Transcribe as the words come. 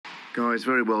Guys,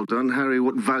 very well done. Harry,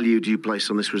 what value do you place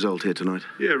on this result here tonight?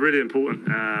 Yeah, really important.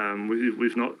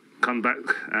 We've not come back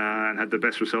and had the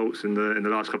best results in the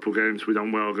last couple of games. We've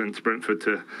done well against Brentford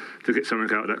to get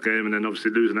something out of that game, and then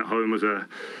obviously losing at home was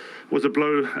a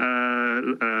blow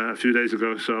a few days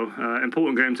ago. So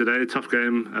important game today, tough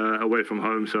game away from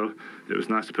home. So it was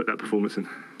nice to put that performance in.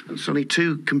 It's only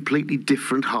two completely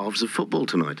different halves of football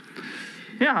tonight.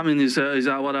 Yeah, I mean, it's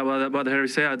what Harry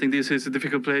said. I think this is a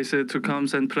difficult place to come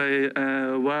and play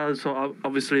well. So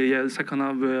obviously, yeah, the second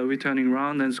half we're turning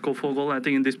around and score 4 goals. I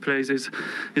think in this place is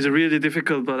really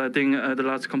difficult, but I think the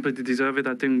lads completely deserve it.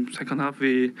 I think second half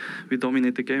we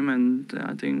dominate the game, and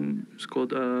I think scored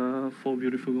 4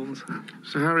 beautiful goals.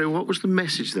 So Harry, what was the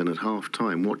message then at half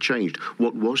time? What changed?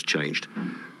 What was changed?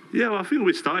 Yeah, well, I think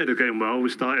we started the game well. We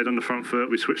started on the front foot.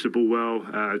 We switched the ball well,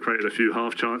 created a few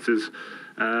half chances.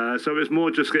 So it was more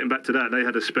just getting back to that. They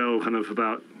had a spell kind of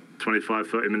about 25,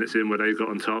 30 minutes in where they got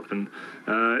on top, and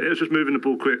it was just moving the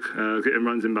ball quick, getting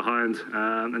runs in behind,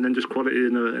 and then just quality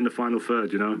in the final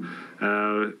third,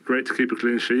 Great to keep a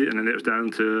clean sheet, and then it was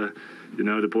down to,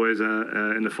 the boys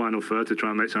in the final third to try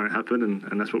and make something happen,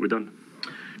 and that's what we've done.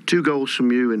 2 goals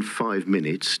from you in 5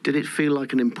 minutes. Did it feel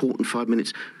like an important 5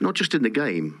 minutes, not just in the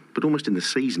game, but almost in the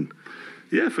season?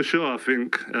 Yeah, for sure. I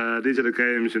think these are the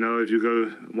games, if you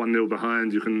go 1-0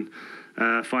 behind, you can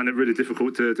find it really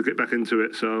difficult to get back into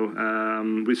it. So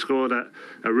we scored at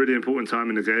a really important time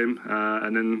in the game.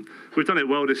 And then we've done it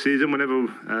well this season. Whenever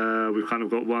we've kind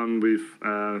of got one, we've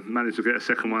managed to get a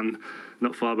second one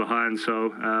not far behind.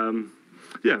 So,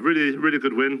 yeah, really, really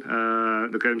good win.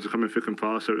 The games are coming thick and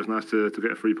fast, so it was nice to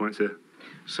get 3 points here.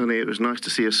 Sonny, it was nice to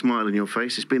see a smile on your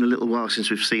face. It's been a little while since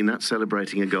we've seen that,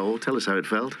 celebrating a goal. Tell us how it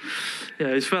felt. Yeah,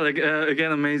 it felt like,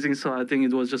 again, amazing. So I think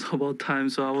it was just about time.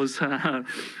 So I was,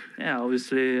 yeah,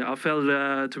 obviously, I felt,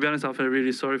 to be honest, I felt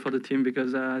really sorry for the team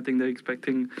because I think they're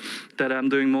expecting that I'm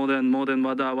doing more than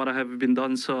what I have been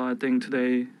done. So I think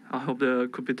today, I hope there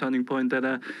could be a turning point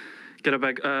that get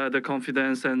back the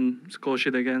confidence and score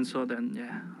shit again. So then,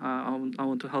 yeah, I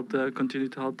want to continue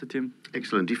to help the team.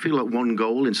 Excellent. Do you feel like 1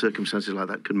 goal in circumstances like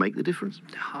that could make the difference?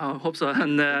 I hope so.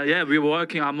 And yeah, we're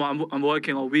working.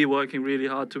 We're working really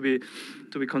hard to be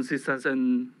consistent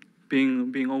and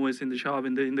being always in the sharp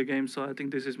in the game. So I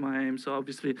think this is my aim. So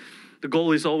obviously, the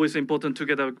goal is always important to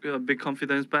get a big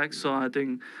confidence back. So I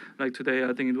think, like today,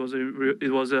 I think it was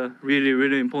a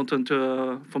really important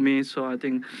for me. So I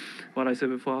think what I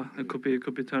said before, it could be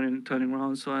turning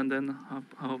around. So and then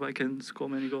I hope I can score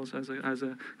many goals as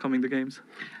coming the games.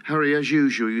 Harry, as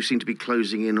usual, you seem to be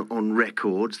closing in on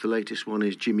records. The latest one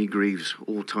is Jimmy Greaves'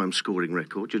 all-time scoring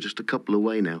record. You're just a couple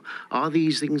away now. Are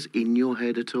these things in your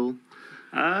head at all?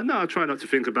 No, I try not to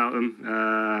think about them.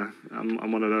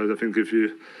 I'm one of those. I think if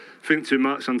you think too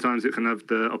much, sometimes it can have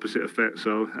the opposite effect.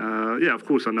 So, yeah, of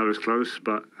course I know it's close,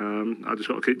 but I just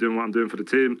got to keep doing what I'm doing for the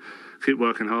team, keep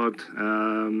working hard,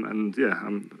 and yeah,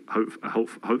 I'm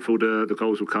hopeful the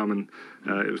goals will come, and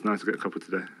it was nice to get a couple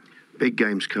today. Big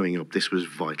games coming up. This was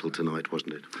vital tonight,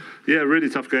 wasn't it? Yeah, really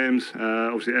tough games.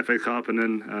 Obviously FA Cup, and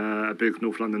then a big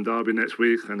North London derby next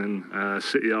week, and then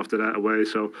City after that away.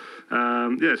 So,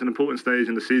 yeah, it's an important stage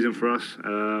in the season for us.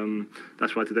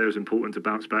 That's why today was important to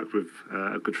bounce back with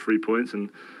a good 3 points,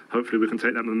 and hopefully we can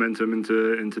take that momentum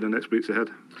into the next weeks ahead.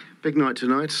 Big night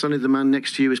tonight. Sonny, the man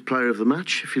next to you is player of the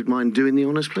match. If you'd mind doing the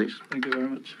honours, please. Thank you very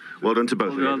much. Well done to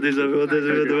both of you. Well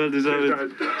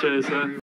deserved. Cheers,